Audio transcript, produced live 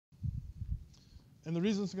And the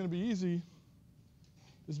reason it's going to be easy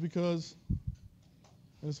is because,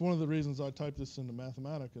 and it's one of the reasons I typed this into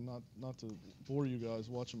Mathematica, not to bore you guys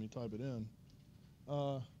watching me type it in,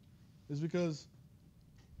 is because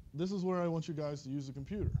this is where I want you guys to use the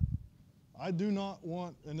computer. I do not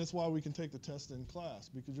want, and that's why we can take the test in class,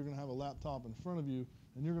 because you're going to have a laptop in front of you,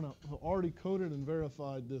 and you're going to have already coded and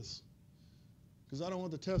verified this. Because I don't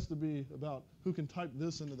want the test to be about who can type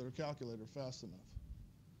this into their calculator fast enough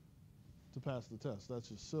to pass the test. That's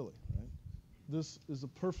just silly, right? This is a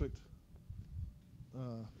perfect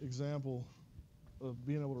example of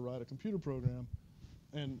being able to write a computer program.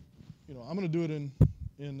 And I'm going to do it in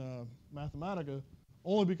Mathematica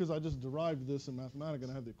only because I just derived this in Mathematica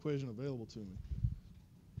and I have the equation available to me.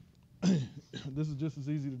 This is just as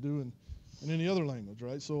easy to do in any other language,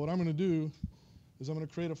 right? So what I'm going to do is I'm going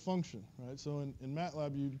to create a function, right? So in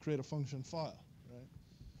MATLAB, you create a function file,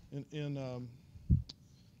 right? In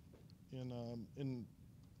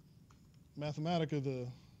Mathematica,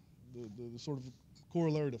 the sort of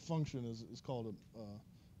corollary to function is called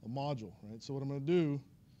a module, right? So what I'm going to do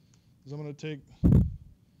is I'm going to take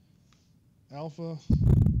alpha,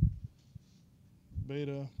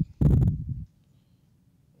 beta,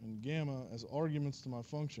 and gamma as arguments to my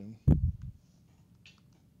function,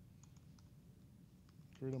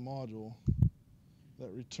 create a module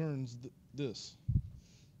that returns this.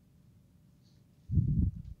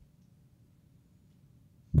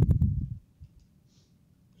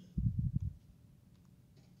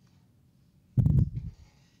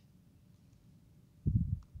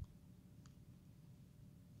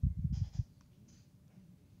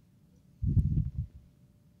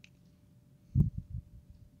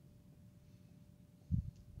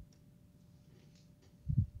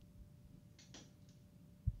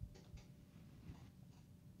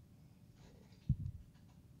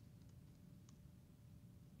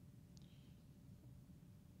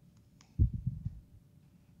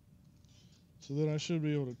 So then I should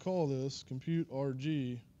be able to call this compute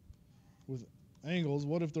RG with angles.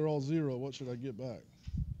 What if they're all 0? What should I get back?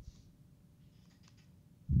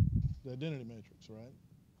 The identity matrix, right?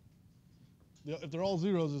 If they're all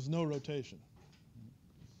zeros, there's no rotation.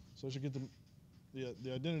 So I should get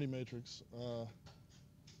the identity matrix.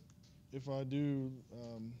 If I do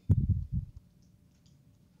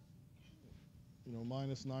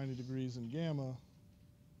minus 90 degrees in gamma,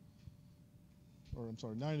 or I'm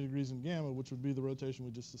sorry, 90 degrees in gamma, which would be the rotation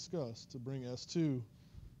we just discussed, to bring S2 to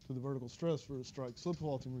the vertical stress for a strike slip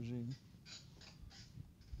faulting regime,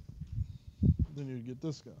 then you'd get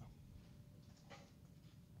this guy.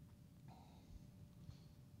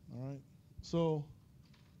 All right? So,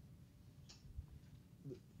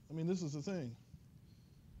 I mean, this is the thing.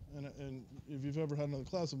 And if you've ever had another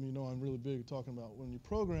class with me, you know I'm really big talking about when you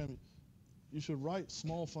program, you should write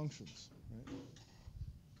small functions, right?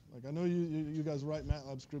 Like I know you guys write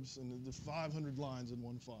MATLAB scripts and there's 500 lines in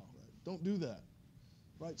one file, right? Don't do that.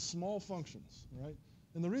 Write small functions, right?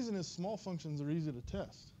 And the reason is small functions are easy to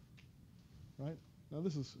test, right? Now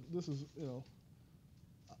this is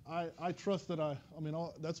I trust that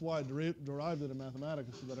that's why I derived it in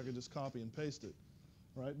Mathematica so that I could just copy and paste it,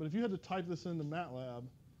 right? But if you had to type this into MATLAB,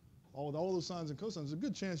 with all those sines and cosines, there's a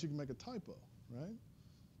good chance you can make a typo, right?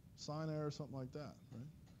 Sine error, something like that, right?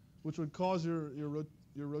 Which would cause your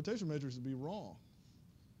rotation matrix to be wrong.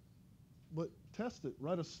 But test it.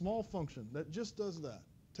 Write a small function that just does that.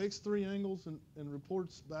 Takes 3 angles and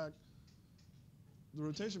reports back the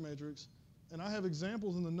rotation matrix. And I have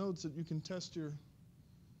examples in the notes that you can test your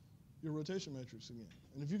rotation matrix again.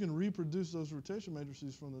 And if you can reproduce those rotation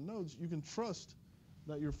matrices from the nodes, you can trust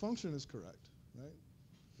that your function is correct, right?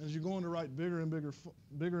 And as you go on to write bigger and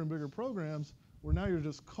bigger programs, where now you're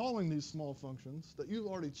just calling these small functions that you've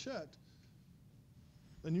already checked,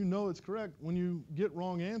 and you know it's correct. When you get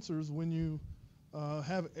wrong answers, when you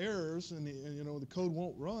have errors and the code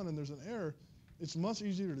won't run and there's an error, it's much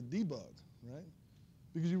easier to debug, right?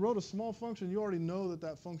 Because you wrote a small function, you already know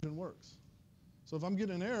that function works. So if I'm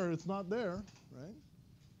getting an error, it's not there, right?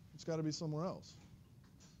 It's got to be somewhere else.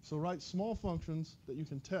 So write small functions that you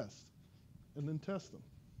can test, and then test them.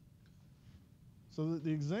 So that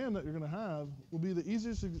the exam that you're going to have will be the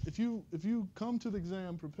easiest. If you come to the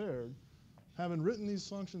exam prepared, having written these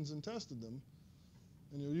functions and tested them,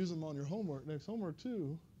 and you'll use them on your homework, next homework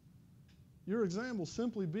too, your exam will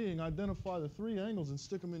simply be identify the 3 angles and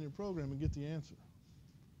stick them in your program and get the answer.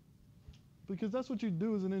 Because that's what you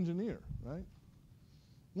do as an engineer, right?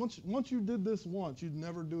 Once you did this once, you'd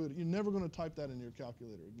never do it. You're never going to type that in your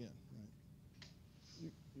calculator again,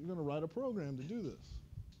 right? You're going to write a program to do this.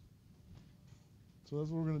 So that's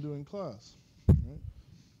what we're going to do in class, right?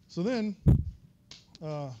 So then,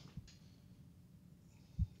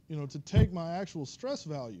 to take my actual stress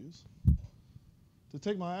values,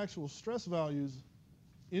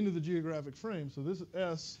 into the geographic frame. So this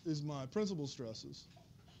S is my principal stresses.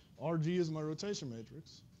 RG is my rotation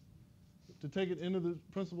matrix. To take it into the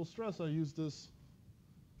principal stress, I use this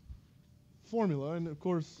formula. And of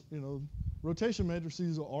course, rotation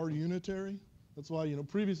matrices are unitary. That's why,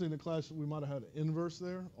 previously in the class we might have had an inverse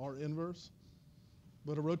there, R inverse.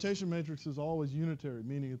 But a rotation matrix is always unitary,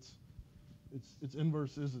 meaning its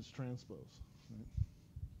inverse is its transpose. Right?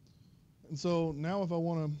 And so now if I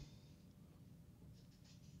want to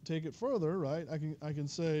take it further, right, I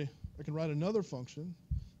can write another function.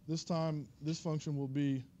 This time this function will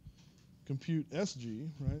be compute SG,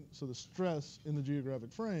 right? So the stress in the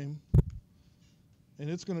geographic frame, and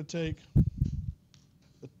it's going to take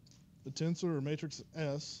a tensor or matrix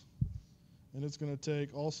S, and it's going to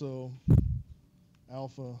take also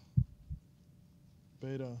alpha,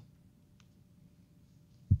 beta,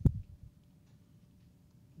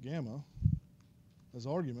 gamma as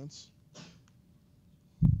arguments.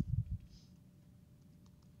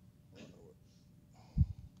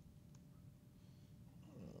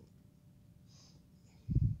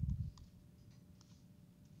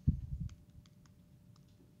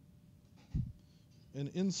 And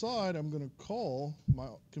inside, I'm going to call my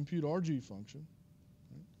compute RG function.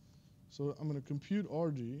 Right? So I'm going to compute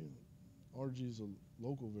RG. RG is a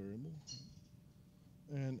local variable.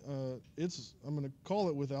 And I'm going to call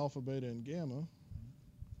it with alpha, beta, and gamma.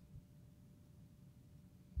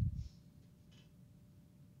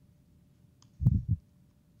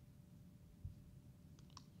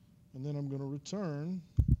 And then I'm going to return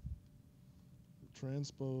the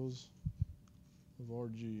transpose of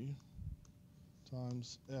RG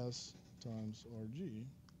times S times RG.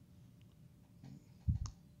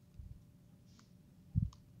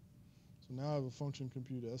 So now I have a function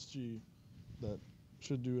compute SG that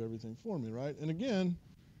should do everything for me, right? And again,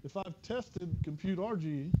 if I've tested compute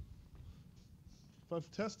RG, if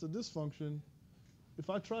I've tested this function, if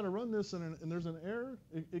I try to run this and there's an error,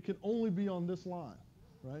 it can only be on this line,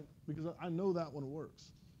 right? Because I know that one works.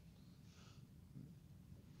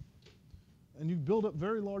 And you build up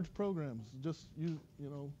very large programs just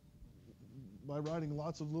by writing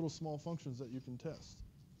lots of little small functions that you can test.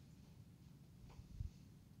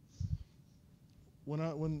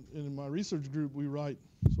 When in my research group we write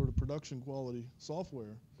sort of production quality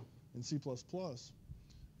software in C++,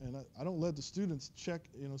 and I don't let the students check,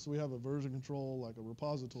 so we have a version control, like a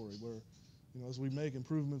repository, where as we make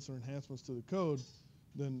improvements or enhancements to the code,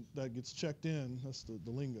 then that gets checked in. That's the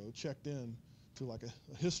lingo, checked in to like a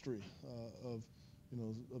history of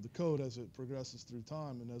the code as it progresses through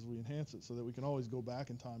time and as we enhance it, so that we can always go back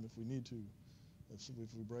in time if we need to,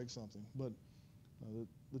 if we break something. But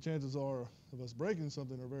the chances are of us breaking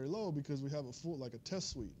something are very low because we have a full, like a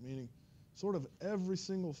test suite, meaning sort of every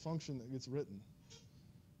single function that gets written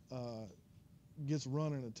gets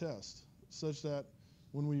run in a test, such that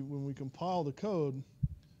when we compile the code,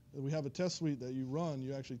 we have a test suite that you run.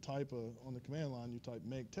 You actually type on the command line, you type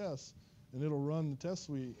make tests, and it'll run the test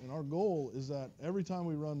suite. And our goal is that every time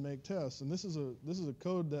we run make tests, and this is a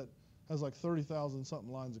code that has like 30,000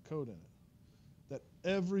 something lines of code in it, that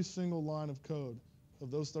every single line of code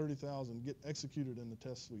of those 30,000 get executed in the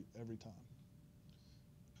test suite every time.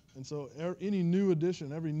 And so any new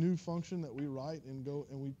addition, every new function that we write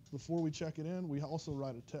before we check it in, we also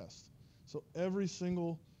write a test. So every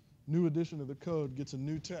single new addition to the code gets a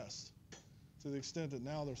new test, to the extent that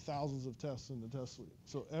now there are thousands of tests in the test suite.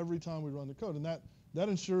 So every time we run the code, and that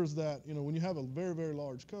ensures that when you have a very, very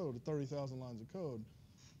large code, 30,000 lines of code,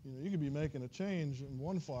 you could be making a change in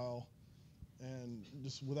one file, and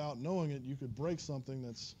just without knowing it, you could break something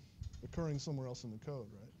that's occurring somewhere else in the code,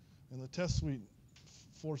 right? And the test suite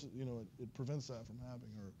forces, it prevents that from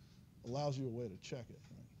happening, or allows you a way to check it,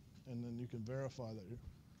 right? And then you can verify that your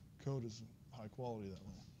code is high quality that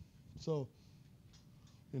way. So,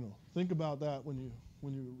 think about that when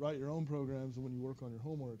you write your own programs and when you work on your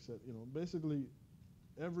homeworks. That basically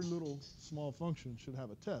every little small function should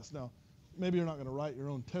have a test. Now, maybe you're not going to write your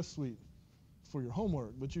own test suite for your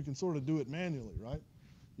homework, but you can sort of do it manually, right?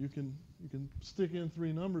 You can stick in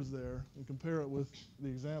 3 numbers there and compare it with the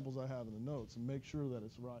examples I have in the notes and make sure that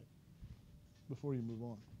it's right before you move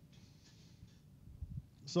on.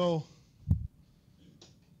 So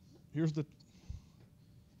here's the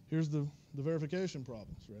verification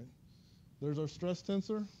problems, right? There's our stress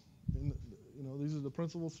tensor. These are the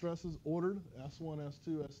principal stresses ordered, S1,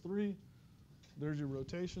 S2, S3. There's your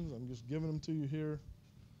rotations. I'm just giving them to you here.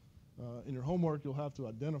 In your homework, you'll have to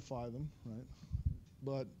identify them, right?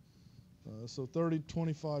 But so 30,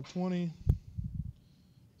 25, 20,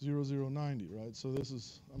 0, 0, 90, right? So this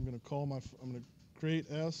is, I'm going to call my, I'm going to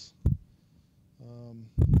create S,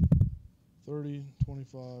 30,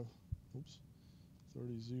 25, oops,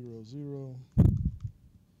 30, 0, 0,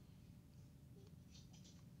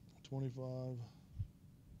 25,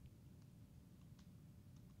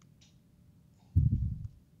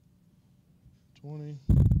 20, and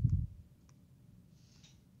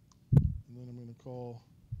then I'm going to call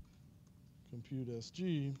compute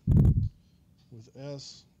SG with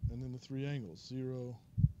S and then the three angles, 0,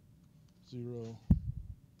 0,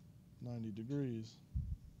 90 degrees.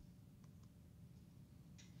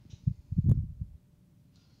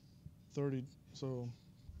 So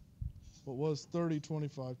what was 30,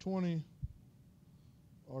 25, 20,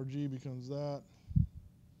 RG becomes that,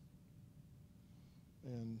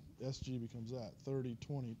 and SG becomes that, 30,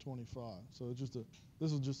 20, 25. So it's just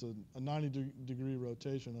this is just a 90-degree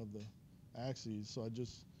rotation of the axes. So you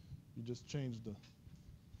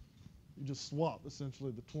just swap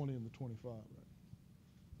essentially the 20 and the 25, right?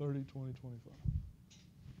 30, 20, 25.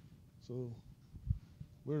 So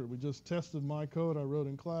we just tested my code I wrote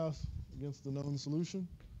in class against the known solution.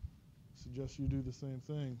 Suggest you do the same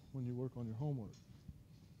thing when you work on your homework.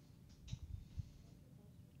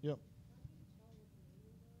 Yep.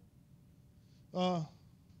 Well,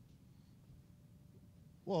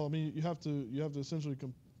 I mean, you have to essentially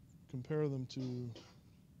compare them to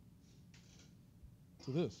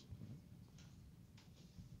this.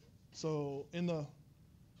 So in the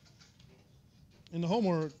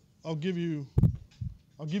homework, I'll give you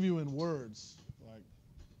in words, like,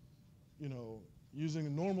 you know, using a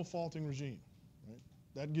normal faulting regime, right?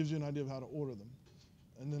 That gives you an idea of how to order them.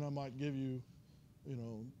 And then I might give you, you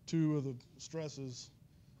know, two of the stresses,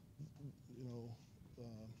 you know,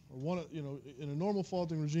 or one, you know, in a normal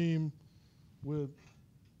faulting regime with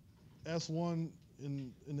S1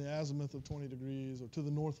 in the azimuth of 20 degrees or to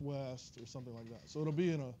the northwest or something like that. So it'll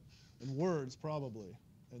be in words probably,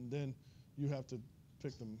 and then you have to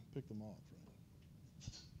pick them off,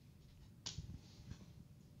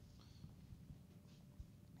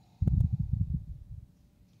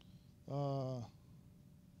 right?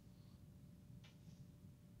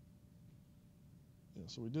 Yeah,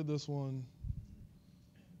 so we did this one,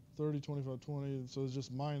 30, 25, 20. So it's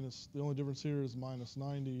just minus. The only difference here is minus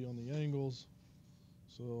 90 on the angles.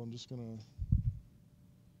 So I'm just going to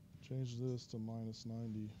change this to minus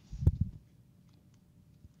 90.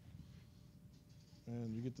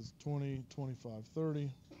 And you get this 20, 25,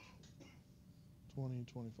 30. 20,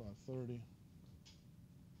 25, 30.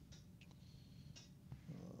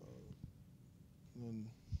 Then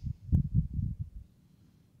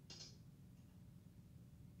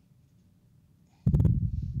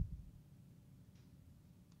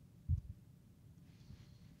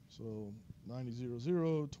so 90, 0,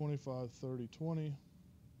 0, 25, 30, 20.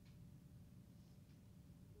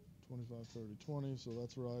 25, 30, 20, so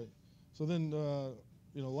that's right. So then,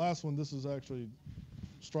 you know, last one, this is actually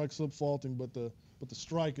strike slip faulting, but the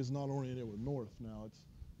strike is not oriented with north now. It's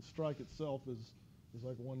the strike itself is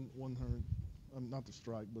like 100, not the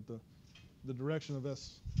strike, but the direction of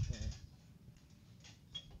S3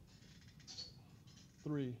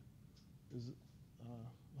 is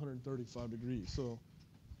 135 degrees. So,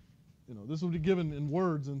 you know, this would be given in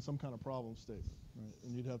words in some kind of problem statement, right?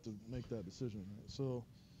 And you'd have to make that decision, right? So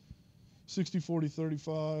 60, 40,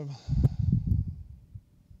 35. Uh,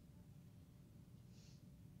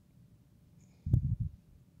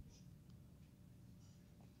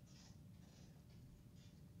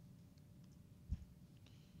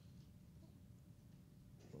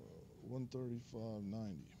 135,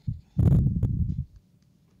 90.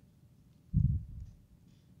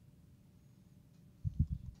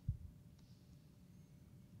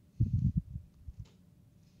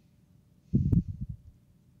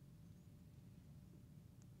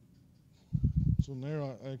 So there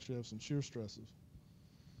I actually have some shear stresses.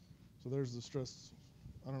 So there's the stress.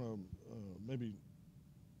 I don't know, maybe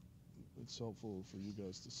it's helpful for you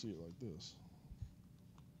guys to see it like this.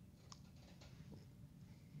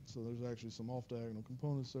 So there's actually some off-diagonal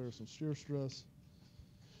components there, some shear stress,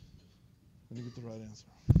 and you get the right answer.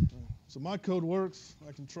 So my code works.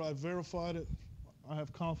 I can try verified it. I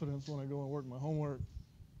have confidence when I go and work my homework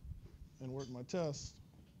and work my tests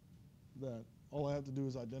that all I have to do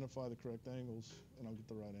is identify the correct angles and I'll get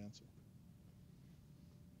the right answer.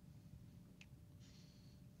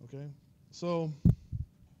 Okay, so